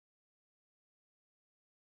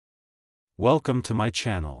Welcome to my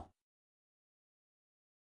channel.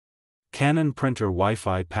 Canon printer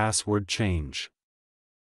Wi-Fi password change.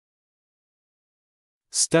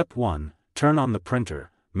 Step 1. Turn on the printer.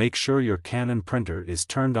 Make sure your Canon printer is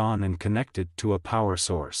turned on and connected to a power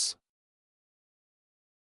source.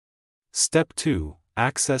 Step 2.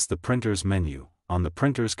 Access the printer's menu. On the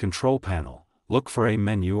printer's control panel, look for a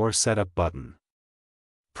menu or setup button.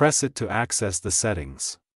 Press it to access the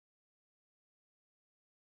settings.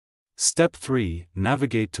 Step 3.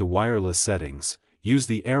 Navigate to wireless settings. Use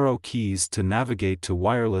the arrow keys to navigate to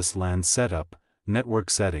wireless LAN setup, network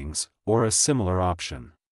settings, or a similar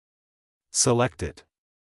option. Select it.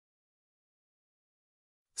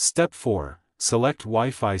 Step 4. Select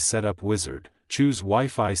Wi-Fi Setup Wizard. Choose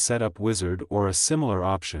Wi-Fi Setup Wizard or a similar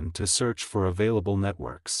option to search for available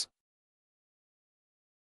networks.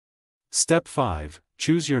 Step 5.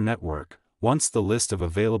 Choose your network. Once the list of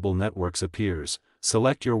available networks appears,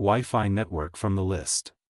 select your Wi-Fi network from the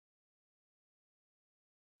list.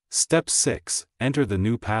 Step 6. Enter the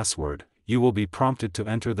new password. You will be prompted to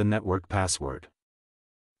enter the network password.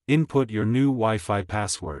 Input your new Wi-Fi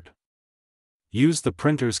password. Use the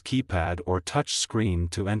printer's keypad or touch screen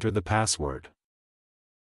to enter the password.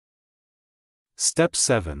 Step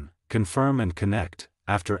 7. Confirm and connect.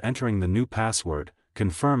 After entering the new password,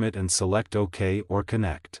 confirm it and select OK or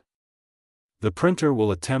Connect. The printer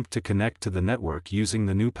will attempt to connect to the network using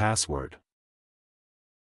the new password.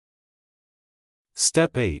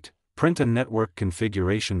 Step 8. Print a network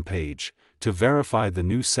configuration page. To verify the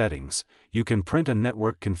new settings, you can print a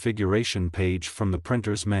network configuration page from the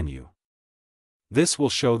printer's menu. This will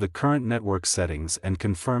show the current network settings and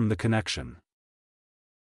confirm the connection.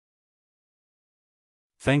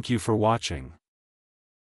 Thank you for watching.